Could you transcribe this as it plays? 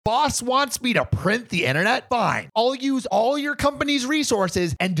boss wants me to print the internet, fine. I'll use all your company's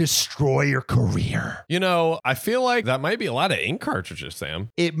resources and destroy your career. You know, I feel like that might be a lot of ink cartridges,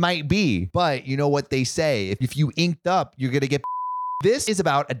 Sam. It might be, but you know what they say? If you inked up, you're going to get... This is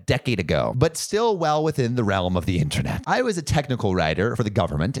about a decade ago, but still well within the realm of the internet. I was a technical writer for the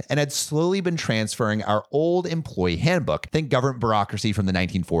government and had slowly been transferring our old employee handbook, think government bureaucracy from the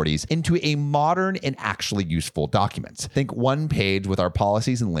 1940s, into a modern and actually useful document. Think one page with our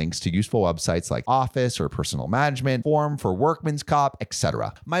policies and links to useful websites like Office or Personal Management, Form for Workman's Comp,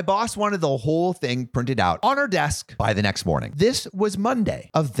 etc. My boss wanted the whole thing printed out on our desk by the next morning. This was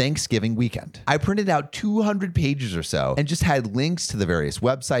Monday of Thanksgiving weekend. I printed out 200 pages or so and just had links to the various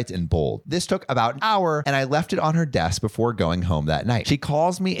websites in bold. This took about an hour and I left it on her desk before going home that night. She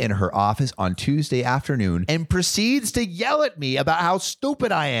calls me in her office on Tuesday afternoon and proceeds to yell at me about how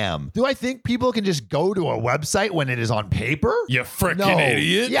stupid I am. Do I think people can just go to a website when it is on paper? You freaking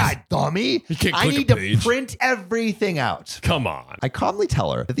idiot. Yeah, dummy. You can't I click need a to page. print everything out. Come on. I calmly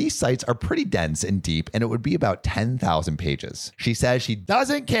tell her that these sites are pretty dense and deep and it would be about 10,000 pages. She says she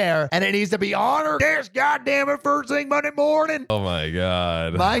doesn't care and it needs to be on her desk, goddamn it, first thing Monday morning. Oh my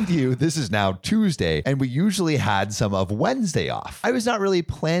God. Mind you, this is now Tuesday, and we usually had some of Wednesday off. I was not really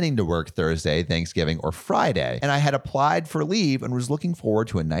planning to work Thursday, Thanksgiving, or Friday, and I had applied for leave and was looking forward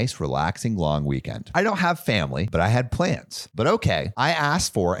to a nice, relaxing, long weekend. I don't have family, but I had plans. But okay, I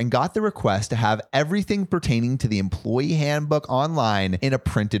asked for and got the request to have everything pertaining to the employee handbook online in a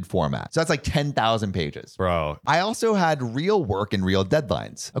printed format. So that's like 10,000 pages. Bro. I also had real work and real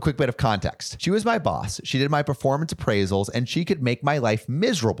deadlines. A quick bit of context. She was my boss. She did my performance appraisals, and she could make my life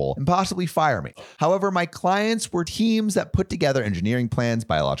miserable and possibly fire me. However, my clients were teams that put together engineering plans,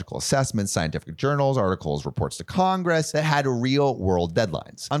 biological assessments, scientific journals, articles, reports to Congress that had real world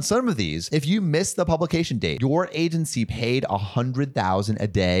deadlines. On some of these, if you missed the publication date, your agency paid $100,000 a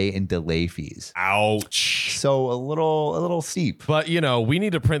day in delay fees. Ouch. So a little steep. But you know, we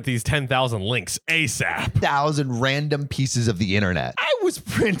need to print these 10,000 links ASAP. 1,000 random pieces of the internet. I was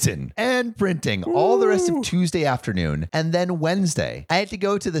printing all the rest of Tuesday afternoon, and then Wednesday, I had to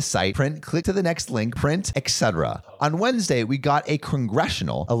go to the site, print, click to the next link, print, etc. On Wednesday, we got a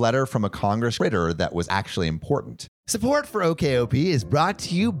letter from a Congress writer that was actually important. Support for OKOP is brought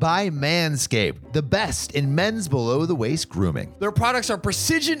to you by Manscaped, the best in men's below-the-waist grooming. Their products are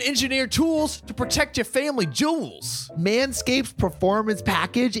precision-engineered tools to protect your family jewels. Manscaped's Performance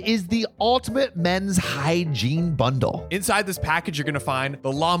Package is the ultimate men's hygiene bundle. Inside this package, you're going to find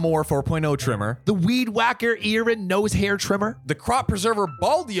the Lawnmower 4.0 trimmer, The Weed Whacker ear and nose hair trimmer, the Crop Preserver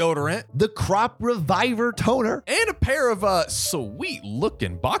ball deodorant, the Crop Reviver toner, and a pair of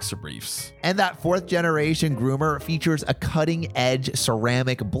sweet-looking boxer briefs. and that fourth-generation groomer features a cutting-edge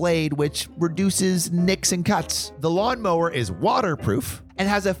ceramic blade which reduces nicks and cuts. The lawnmower is waterproof and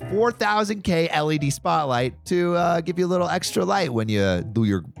has a 4000K LED spotlight to give you a little extra light when you do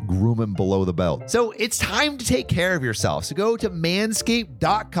your grooming below the belt. So it's time to take care of yourself. So go to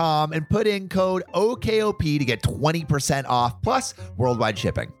manscaped.com and put in code OKOP to get 20% off plus worldwide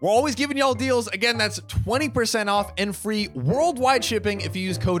shipping. We're always giving y'all deals. Again, that's 20% off and free worldwide shipping if you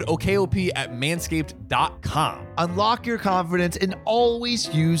use code OKOP at manscaped.com. Unlock your confidence and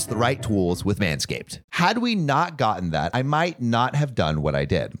always use the right tools with Manscaped. Had we not gotten that, I might not have done what I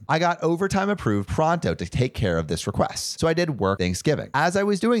did. I got overtime approved pronto to take care of this request. So I did work Thanksgiving. As I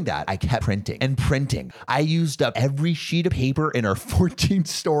was doing that, I kept printing and printing. I used up every sheet of paper in our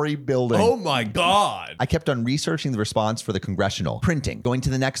 14-story building. Oh my God. I kept on researching the response for the congressional, printing, going to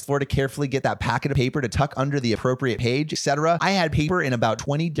the next floor to carefully get that packet of paper to tuck under the appropriate page, etc. I had paper in about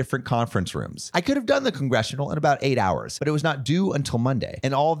 20 different conference rooms. I could have done the congressional in about 8 hours, but it was not due until Monday.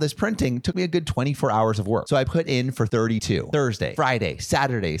 And all of this printing took me a good 24 hours of work. So I put in for 32, Thursday, Friday,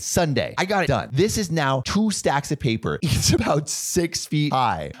 Saturday, Sunday. I got it done. This is now 2 stacks of paper. It's about 6 feet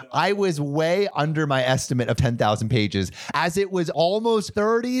high. I was way under my estimate of 10,000 pages as it was almost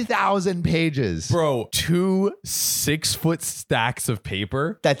 30,000 pages. Bro, 2 6-foot stacks of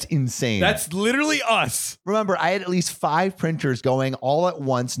paper? That's insane. That's literally us. Remember, I had at least 5 printers going all at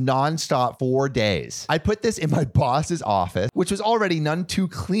once, nonstop, 4 days. I put this in my boss's office, which was already none too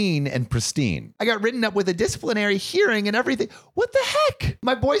clean and pristine. I got written up with a disciplinary hearing and everything. What the heck?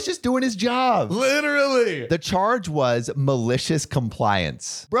 My boy's just doing his job. Literally. The charge was malicious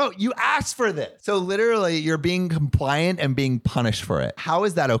compliance. Bro, you asked for this. So literally, you're being compliant and being punished for it. How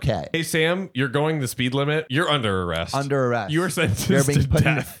is that okay? Hey, Sam, you're going the speed limit. You're under arrest. Under arrest. You are sentenced You're being to put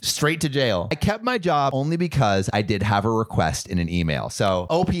death. straight to jail. I kept my job only because I did have a request in an email. So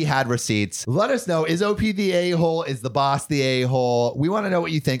OP had receipts. Let us know, is OP the a-hole? Is the boss the a-hole? We want to know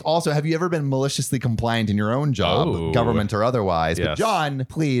what you think. Also, have you ever been maliciously compliant in your own job, Oh. government or otherwise? Yes. But John, John,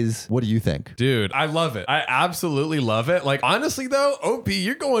 please, what do you think? Dude, I love it. I absolutely love it. Like, honestly, though, OP,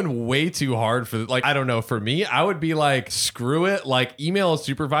 you're going way too hard for, like, I don't know. For me, I would be like, screw it. Like, email a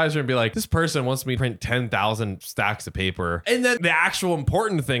supervisor and be like, this person wants me to print 10,000 stacks of paper. And then the actual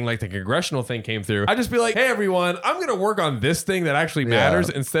important thing, like the congressional thing came through. I'd just be like, hey, everyone, I'm going to work on this thing that actually matters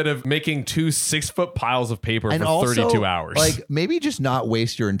instead of making 2 6-foot piles of paper and for also, 32 hours. Like, maybe just not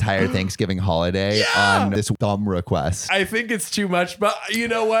waste your entire Thanksgiving holiday on this dumb request. I think it's too much, but you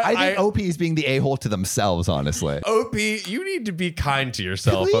know what? I think OP is being the a-hole to themselves, honestly. OP, you need to be kind to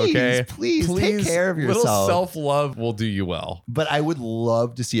yourself, please, okay? Please take care of yourself. Little self-love will do you well. But I would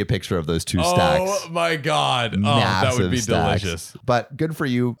love to see a picture of those 2 stacks. Oh my God. Massive that would be stacks. delicious. But good for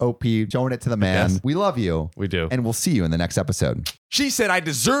you, OP, showing it to the man. Yes. We love you. We do. And we'll see you in the next episode. She said I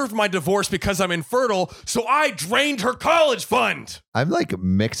deserved my divorce because I'm infertile, so I drained her college fund. I'm like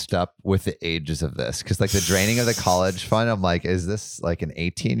mixed up with the ages of this because like the draining of the college fund, I'm like, is this like an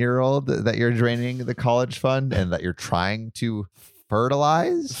 18-year-old that you're draining the college fund and that you're trying to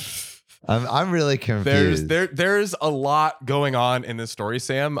fertilize? I'm really confused. There's a lot going on in this story,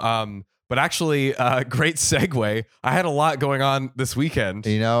 Sam. But actually, great segue. I had a lot going on this weekend.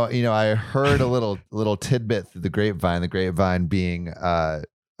 You know, I heard a little tidbit through the grapevine being a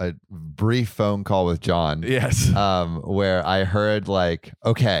brief phone call with John. Yes. Where I heard like,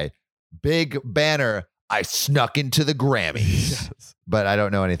 okay, big banner, I snuck into the Grammys. Yes. But I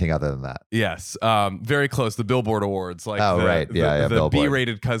don't know anything other than that. Yes. Very close. The Billboard Awards. Like right. Yeah, the Billboard.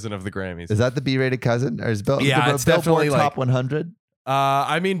 B-rated cousin of the Grammys. Is that the B-rated cousin? Or is it's Billboard definitely Top like 100?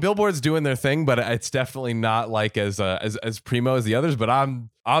 I mean, Billboard's doing their thing, but it's definitely not like as primo as the others. But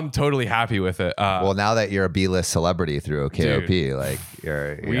I'm totally happy with it. Well, now that you're a B-list celebrity through OKOP, dude, like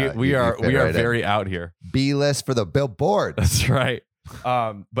we are very out here. B-list for the Billboard. That's right.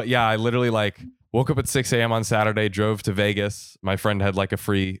 But yeah, I literally like woke up at 6 a.m. on Saturday, drove to Vegas. My friend had like a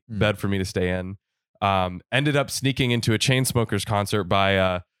free bed for me to stay in. Ended up sneaking into a Chainsmokers concert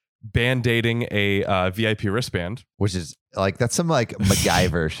by band-aiding a VIP wristband, which is like that's some like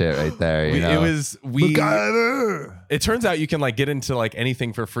MacGyver shit right there. You know? MacGyver. It turns out you can like get into like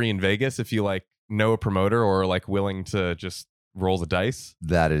anything for free in Vegas if you like know a promoter or like willing to just roll the dice.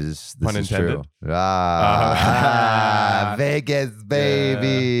 This pun is intended. True. Vegas,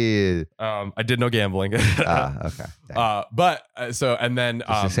 baby. Yeah. I did no gambling. Okay. But so and then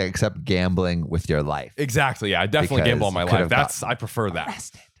except gambling with your life. Exactly. Yeah, I definitely gamble on my life. I prefer that.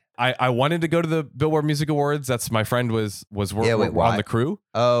 Arrested. I wanted to go to the Billboard Music Awards. That's my friend was on the crew.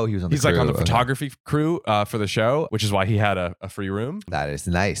 Oh, he was on the crew. He's like on the photography crew for the show, which is why he had a free room. That is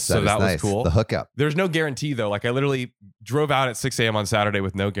nice. That was cool. The hookup. There's no guarantee though. Like I literally drove out at 6 a.m. on Saturday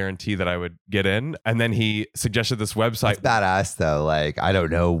with no guarantee that I would get in. And then he suggested this website. It's badass though. Like I don't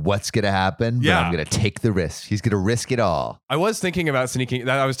know what's going to happen, but I'm going to take the risk. He's going to risk it all. I was thinking about sneaking.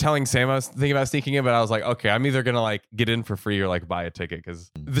 I was telling Sam I was thinking about sneaking in, but I was like, okay, I'm either going to like get in for free or like buy a ticket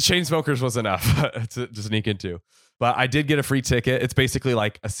because the Chainsmokers was enough to sneak into. But I did get a free ticket. It's basically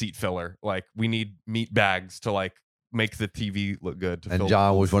like a seat filler. Like we need meat bags to like make the TV look good. And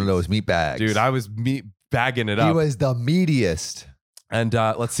John was one of those meat bags. Dude, I was meat bagging it up. He was the meatiest. And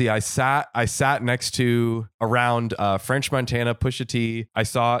let's see, I sat next to around French Montana, Pusha T. I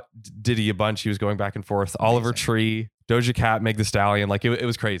saw Diddy a bunch. He was going back and forth. Amazing. Oliver Tree, Doja Cat, Meg Thee Stallion. Like it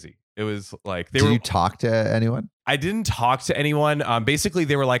was crazy. It was like Did you talk to anyone? I didn't talk to anyone. Basically,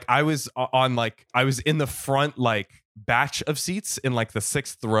 they were like I was in the front like batch of seats in like the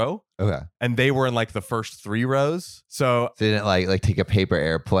 6th row. Okay. And they were in like the first 3 rows. So they didn't like take a paper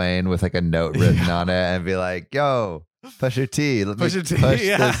airplane with like a note written on it and be like, yo, Pusha T, push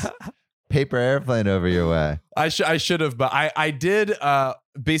this paper airplane over your way. I should have, but I did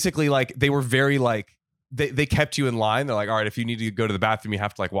basically like they were very like they kept you in line. They're like, all right, if you need to go to the bathroom, you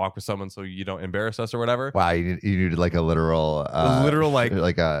have to like walk with someone so you don't embarrass us or whatever. Wow, you needed like a literal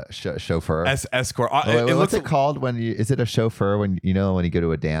like a chauffeur escort. What's it called when you? Is it a chauffeur when you go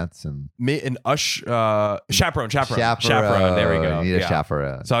to a dance and chaperone? There we go. You need a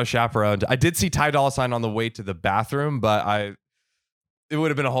chaperone. So I was chaperoned. I did see Ty Dolla $ign on the way to the bathroom, but it would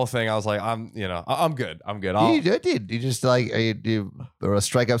have been a whole thing. I was like, I'm good. I'm good. You did. You just like you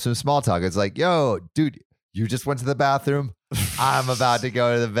strike up some small talk. It's like, yo, dude, you just went to the bathroom. I'm about to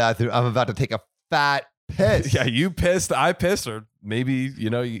go to the bathroom. I'm about to take a fat piss. Yeah, you pissed. I pissed. Or maybe,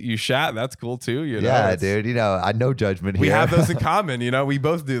 you shat. That's cool too. Yeah, dude. I no judgment here. We have those in common. We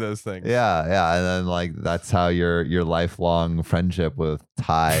both do those things. Yeah. And then like that's how your lifelong friendship with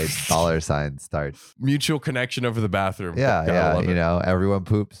Ty Dolla $ign starts. Mutual connection over the bathroom. Yeah. Everyone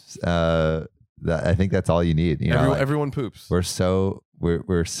poops. I think that's all you need. Everyone poops. We're so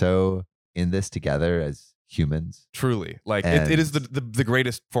in this together as humans. Truly. Like And- it is the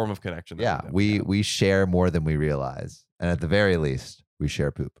greatest form of connection. that We share more than we realize. And at the very least, we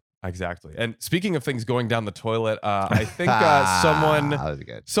share poop. Exactly. And speaking of things going down the toilet, I think That was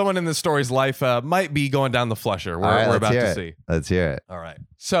good. someone in this story's life might be going down the flusher. We're, All right, we're let's about hear to it. see. Let's hear it. All right.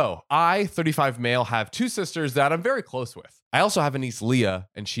 So I, 35 male, have 2 sisters that I'm very close with. I also have a niece, Leah,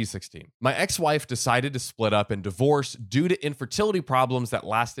 and she's 16. My ex-wife decided to split up and divorce due to infertility problems that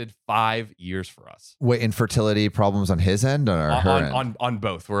lasted 5 years for us. Wait, infertility problems on his end or her end? On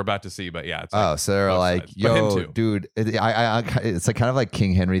both. We're about to see, but yeah. It's like So they're both like, sides. But him yo, too. dude, it's like kind of like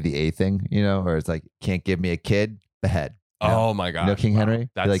King Henry VIII thing, you know, where it's like, can't give me a kid, behead. You know? Oh my God. You know King Henry?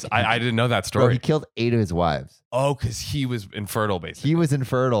 That's, Like, I didn't know that Bro, story. he killed 8 of his wives. Oh, because he was infertile, basically. He was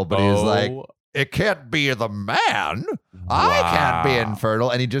infertile, but he was like, Oh, it can't be the man. I can't be wow. infertile.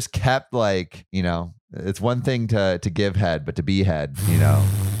 And he just kept like, you know, it's one thing to give head, but to be head, you know,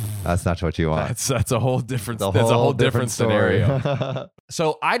 that's not what you want. That's a whole different. It's That's a whole different story. scenario.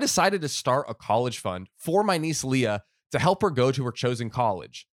 So I decided to start a college fund for my niece Leah to help her go to her chosen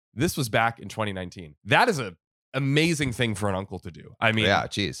college. This was back in 2019. That is an amazing thing for an uncle to do. I mean, Yeah,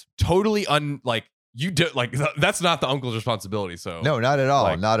 geez. totally you do like that's not the uncle's responsibility. So No, not at all.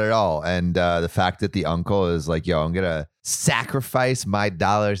 Like- Not at all. And the fact that the uncle is like, yo, I'm going to sacrifice my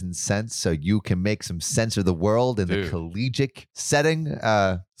dollars and cents so you can make some sense of the world in the Dude. collegiate setting.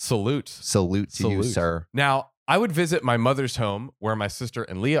 salute. Salute to you, Salute. sir. Now, I would visit my mother's home where my sister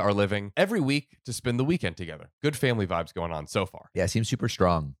and Leah are living every week to spend the weekend together. Good family vibes going on so far. Yeah, seems super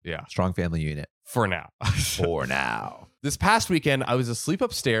strong. Yeah, Strong family unit. for now. For now. This past weekend, I was asleep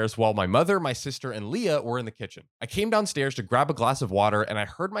upstairs while my mother, my sister, and Leah were in the kitchen. I came downstairs to grab a glass of water and I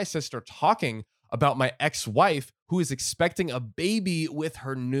heard my sister talking about my ex-wife who is expecting a baby with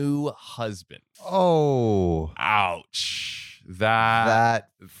her new husband. Oh, Ouch. that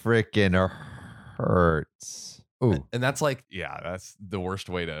freaking hurts. Ooh. And that's like, yeah, that's the worst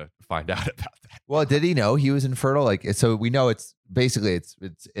way to find out about that. Well, did he know he was infertile? Like, so we know it's basically it's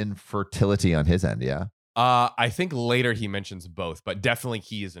infertility on his end. Yeah. I think later he mentions both, but definitely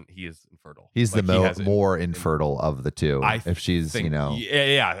he is infertile. He's Like, the he has it more infertile of the two. I if she's, think, you know,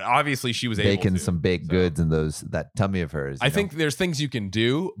 yeah, obviously she was able baking to, some baked so. goods in that tummy of hers. I you know? think there's things you can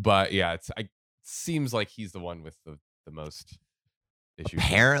do, but yeah, it seems like he's the one with the most issues.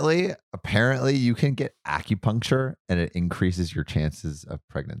 apparently you can get acupuncture and it increases your chances of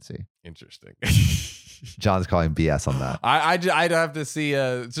pregnancy. Interesting. John's calling BS on that. I'd have to see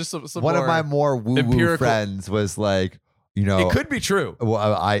just some One of my more woo-woo empirical- friends was like, you know, It could be true. well,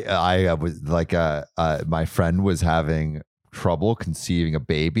 I was like, my friend was having trouble conceiving a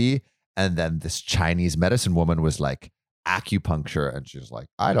baby, and then this Chinese medicine woman was like, acupuncture, and she's like,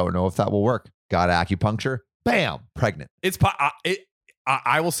 I don't know if that will work. Got acupuncture, bam, pregnant.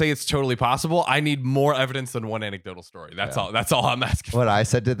 I will say it's totally possible. I need more evidence than one anecdotal story. That's Yeah. all. That's all I'm asking. What I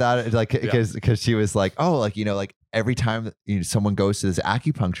said to that, like, because she was like, oh, like, you know, like every time someone goes to this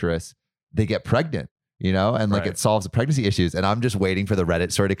acupuncturist, they get pregnant. You know, and like Right. it solves the pregnancy issues. And I'm just waiting for the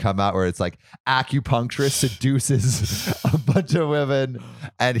Reddit story to come out where it's like acupuncturist seduces a bunch of women,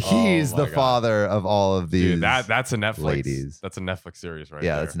 and he's my the God. father of all of these. Dude, that's a Netflix. ladies. That's a Netflix series, right?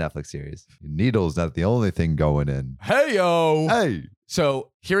 Yeah, there. that's a Netflix series. Needle's not the only thing going in. Hey yo. Hey,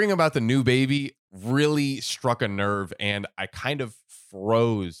 So hearing about the new baby really struck a nerve, and I kind of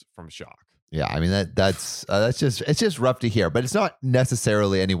froze from shock. yeah, I mean it's just rough to hear, but it's not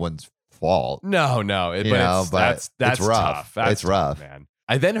necessarily anyone's fault. No, But that's it's rough. tough. That's It's tough, rough. man.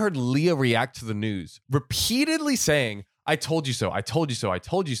 I then heard Leah react to the news, repeatedly saying, I told you so, I told you so, I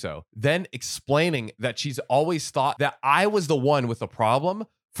told you so. Then explaining that she's always thought that I was the one with the problem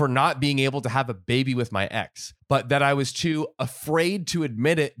for not being able to have a baby with my ex, but that I was too afraid to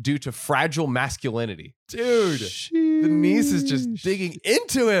admit it due to fragile masculinity. Dude, the niece is just digging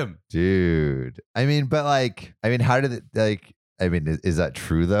into him. Dude. I mean, but like, how did it like? I mean, is that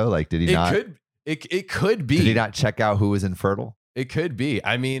true though? Like, did he not? It could be. Did he not check out who was infertile? It could be.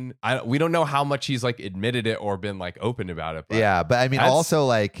 I mean, we don't know how much he's like admitted it or been like open about it. But Yeah, but I mean, that's- also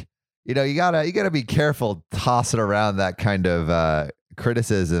like, you know, you gotta be careful tossing around that kind of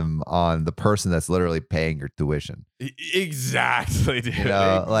criticism on the person that's literally paying your tuition. Exactly, dude. You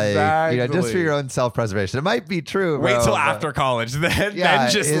know, like, you know, just for your own self-preservation. It might be true. Wait bro, till but- after college, then Yeah,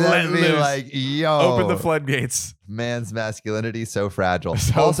 just and let then be loose. like, yo, Open the floodgates. man's masculinity so fragile.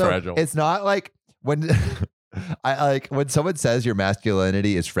 So also, fragile. It's not like when I like when someone says your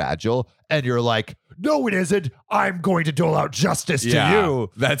masculinity is fragile and you're like, no, it isn't. I'm going to dole out justice to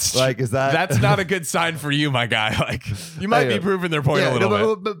you. That's Like, is that? that's not a good sign for you, my guy. Like, you might be proving their point a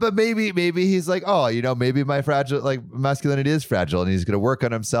little bit. But maybe he's like, oh, maybe my masculinity is fragile, and he's going to work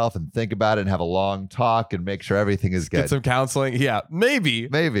on himself and think about it and have a long talk and make sure everything is good. Get some counseling. Yeah, maybe.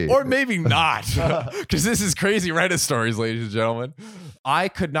 Or maybe not. Because this is crazy Reddit stories, ladies and gentlemen. I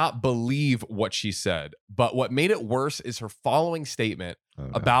could not believe what she said, but what made it worse is her following statement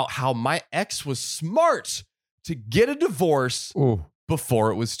about how my ex was smart to get a divorce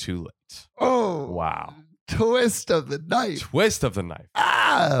before it was too late. Oh, wow. Twist of the knife. Twist of the knife.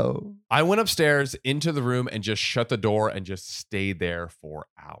 Ow. I went upstairs into the room and just shut the door and just stayed there for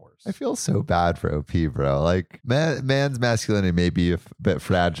hours. I feel so bad for OP, bro. Like, man's masculinity may be a bit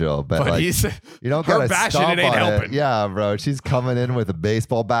fragile, but like, he's, you don't gotta stomp it ain't on helping. it. Yeah, bro. She's coming in with a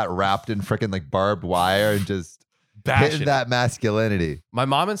baseball bat wrapped in freaking like barbed wire and just hitting that masculinity. My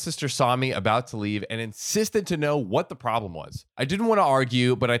mom and sister saw me about to leave and insisted to know what the problem was. I didn't want to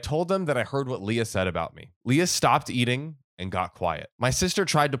argue, but I told them that I heard what Leah said about me. Leah stopped eating and got quiet. My sister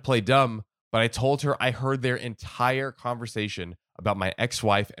tried to play dumb, but I told her I heard their entire conversation about my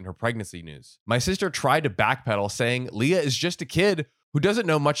ex-wife and her pregnancy news. My sister tried to backpedal, saying Leah is just a kid who doesn't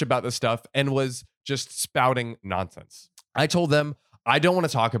know much about this stuff and was just spouting nonsense. I told them I don't want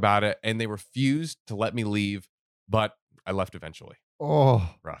to talk about it, and they refused to let me leave, but I left eventually. Oh,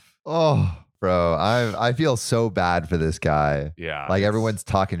 rough. Oh, bro. I feel so bad for this guy. Yeah. Like, everyone's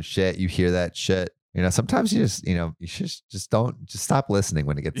talking shit. You hear that shit. Sometimes you just, you should just stop listening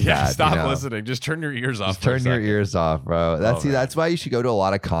when it gets bad. Stop listening. Just turn your ears off. Just turn your ears off, bro. That's why you should go to a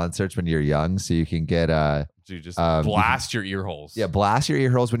lot of concerts when you're young, so you can get blast your ear holes. Yeah, blast your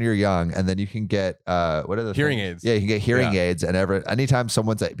ear holes when you're young, and then you can get what are the hearing things? aids? Yeah, you can get hearing aids, and anytime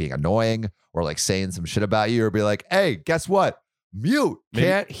someone's like being annoying or like saying some shit about you, or be like, hey, guess what? Mute.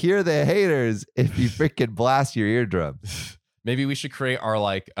 Can't hear the haters if you freaking blast your eardrum. Maybe we should create our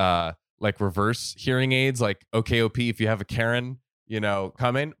like reverse hearing aids, like OKOP. If you have a Karen,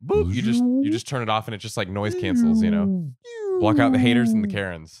 coming, boop, you just turn it off and it just like noise cancels, block out the haters and the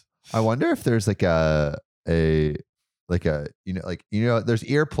Karens. I wonder if there's like there's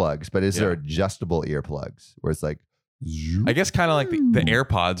earplugs, but is there adjustable earplugs where it's like, I guess kind of like the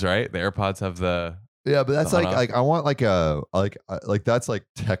AirPods, right? The AirPods have the. Yeah, but that's like I want like that's like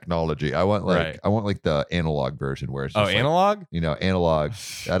technology. I want the analog version where it's just analog? Analog.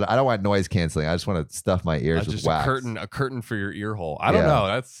 I don't want noise canceling. I just want to stuff my ears with wax. A curtain for your ear hole. I don't know.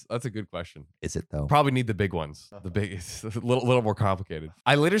 That's a good question. Is it though? Probably need the big ones. The big, it's a little more complicated.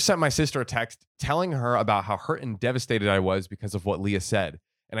 I later sent my sister a text telling her about how hurt and devastated I was because of what Leah said.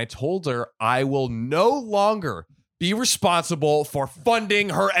 And I told her I will no longer be responsible for funding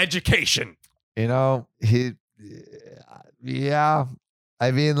her education. I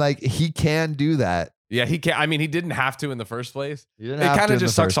mean, like, he can do that. Yeah, he can. I mean, he didn't have to in the first place. It kind of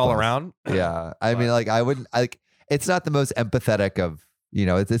just sucks all around. Yeah. I mean, like, I wouldn't, like, it's not the most empathetic of,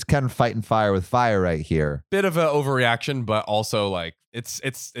 it's kind of fighting fire with fire right here. Bit of an overreaction, but also like, it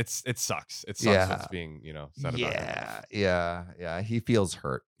sucks. It sucks. It's being, said about him. Yeah. He feels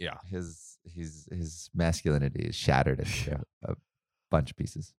hurt. Yeah. His masculinity is shattered into a bunch of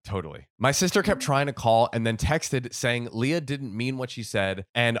pieces. Totally. My sister kept trying to call and then texted saying Leah didn't mean what she said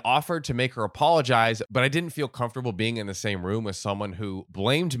and offered to make her apologize, but I didn't feel comfortable being in the same room with someone who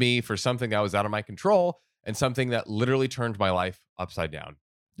blamed me for something that was out of my control and something that literally turned my life upside down.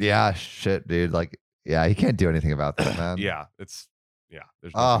 Yeah, shit, dude. Like, yeah, he can't do anything about that, man.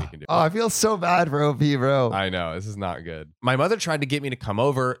 There's nothing he can do. Oh, I feel so bad for OP, bro. I know. This is not good. My mother tried to get me to come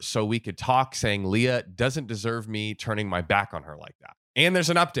over so we could talk, saying Leah doesn't deserve me turning my back on her like that. And there's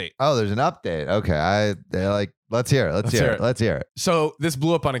an update. Oh, there's an update. Okay. They're like, let's hear it. Let's hear it. So this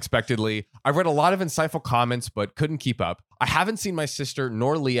blew up unexpectedly. I read a lot of insightful comments, but couldn't keep up. I haven't seen my sister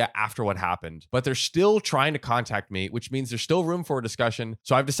nor Leah after what happened, but they're still trying to contact me, which means there's still room for a discussion.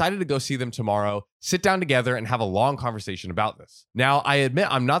 So I've decided to go see them tomorrow, sit down together and have a long conversation about this. Now, I admit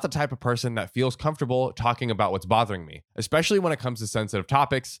I'm not the type of person that feels comfortable talking about what's bothering me, especially when it comes to sensitive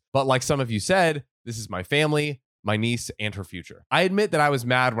topics. But like some of you said, this is my family, my niece, and her future. I admit that I was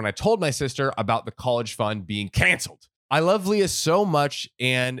mad when I told my sister about the college fund being canceled. I love Leah so much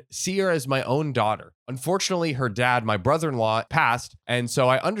and see her as my own daughter. Unfortunately, her dad, my brother-in-law, passed, and so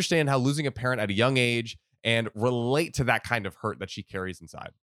I understand how losing a parent at a young age and relate to that kind of hurt that she carries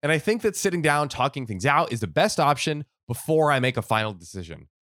inside. And I think that sitting down, talking things out is the best option before I make a final decision.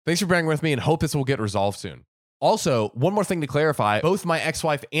 Thanks for bearing with me and hope this will get resolved soon. Also, one more thing to clarify, both my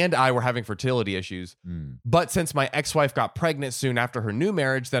ex-wife and I were having fertility issues. But since my ex-wife got pregnant soon after her new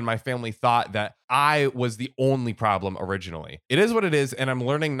marriage, then my family thought that I was the only problem originally. It is what it is, and I'm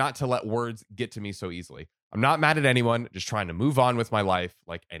learning not to let words get to me so easily. I'm not mad at anyone, just trying to move on with my life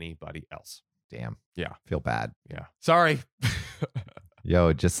like anybody else. Damn. Yeah. Feel bad. Yeah. Sorry.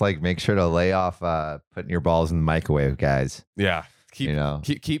 Yo, just like make sure to lay off putting your balls in the microwave, guys. Yeah. Keep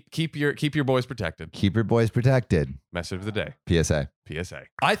your boys protected. Keep your boys protected. Message of the day. PSA.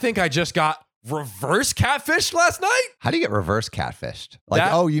 I think I just got reverse catfished last night. How do you get reverse catfished? Like,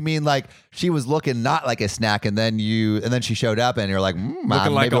 That- oh, you mean like she was looking not like a snack, and then she showed up, and you're like,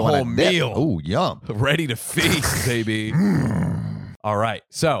 Looking like a whole meal. Oh, yum. Ready to feast, baby. All right.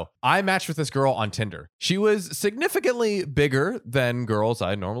 So I matched with this girl on Tinder. She was significantly bigger than girls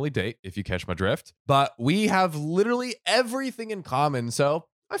I normally date, if you catch my drift. But we have literally everything in common. So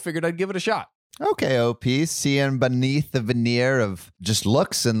I figured I'd give it a shot. Okay, OP, seeing beneath the veneer of just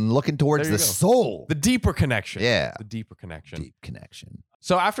looks and looking towards There you the go. soul. The deeper connection. Yeah. The deeper connection. Deep connection.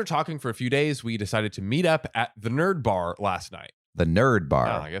 So after talking for a few days, we decided to meet up at the Nerd Bar last night. The nerd bar.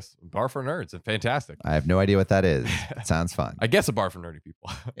 Oh, I guess bar for nerds. It's fantastic. I have no idea what that is. It sounds fun. I guess a bar for nerdy people.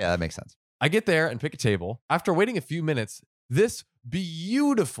 Yeah, that makes sense. I get there and pick a table. After waiting a few minutes, this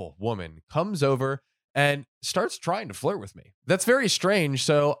beautiful woman comes over and starts trying to flirt with me. That's very strange,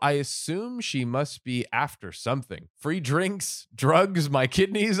 so I assume she must be after something. Free drinks, drugs, my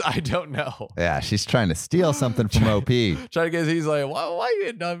kidneys, I don't know. Yeah, she's trying to steal something from OP. Trying to get, he's like, why you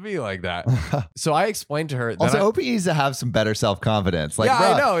hitting on me like that? So I explained to her that Also, OP needs to have some better self-confidence. Like, Yeah, I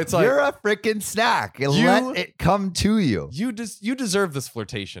bruh, know. It's like- you're a freaking snack. Let it come to you. you deserve this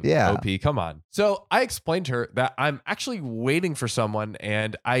flirtation, Yeah. OP, come on. So I explained to her that I'm actually waiting for someone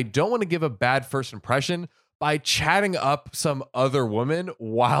and I don't want to give a bad first impression by chatting up some other woman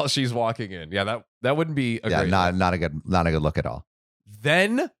while she's walking in. Yeah, that wouldn't be a great look. not a good look at all.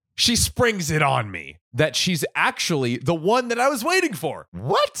 Then she springs it on me that she's actually the one that I was waiting for.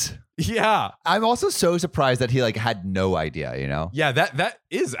 What? Yeah. I'm also so surprised that he like had no idea, you know? Yeah, that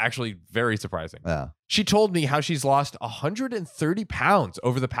is actually very surprising. Yeah. She told me how she's lost 130 pounds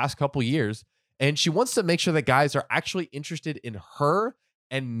over the past couple years, and she wants to make sure that guys are actually interested in her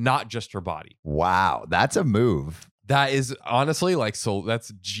and not just her body. Wow, that's a move. That is honestly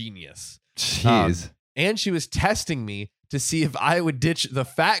that's genius. Jeez. And she was testing me to see if I would ditch the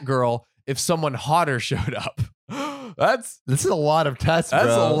fat girl if someone hotter showed up. This is a lot of tests, That's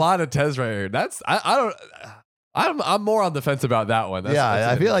bro. a lot of tests right here. I'm more on the fence about that one. That's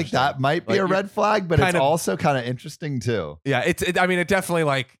I feel like interesting. that might be Like, a red flag, but it's kind of- also kind of interesting too. Yeah, I mean, it definitely,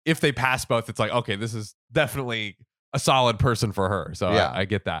 like, if they pass both, it's like, okay, this is definitely a solid person for her. So Yeah. I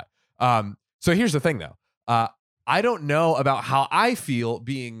get that. So here's the thing though. I don't know about how I feel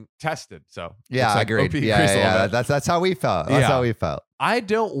being tested. So Yeah, looks I like agree. OP agrees a little Yeah. bit. That's how we felt. That's Yeah. how we felt. I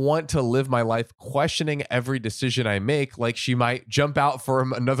don't want to live my life questioning every decision I make, like she might jump out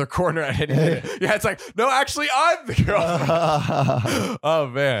from another corner at any minute. Yeah, it's like, no, actually, I'm the girl. Oh,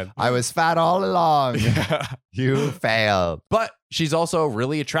 man. I was fat all along. You failed. But she's also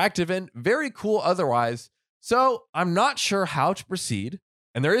really attractive and very cool otherwise. So I'm not sure how to proceed.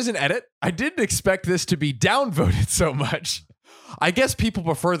 And there is an edit. I didn't expect this to be downvoted so much. I guess people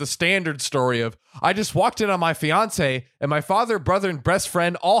prefer the standard story of, I just walked in on my fiance and my father, brother, and best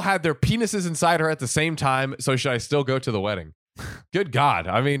friend all had their penises inside her at the same time. So should I still go to the wedding? Good God.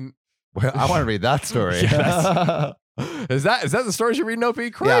 I mean, Well, I want to read that story. Yeah, is that the story you're reading,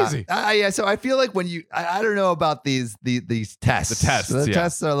 OP? Crazy. Yeah. So I feel like when I don't know about these tests. The tests, The yeah.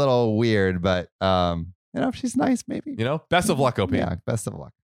 tests are a little weird, but if she's nice, maybe. You know, best of luck, OP. Yeah, best of luck.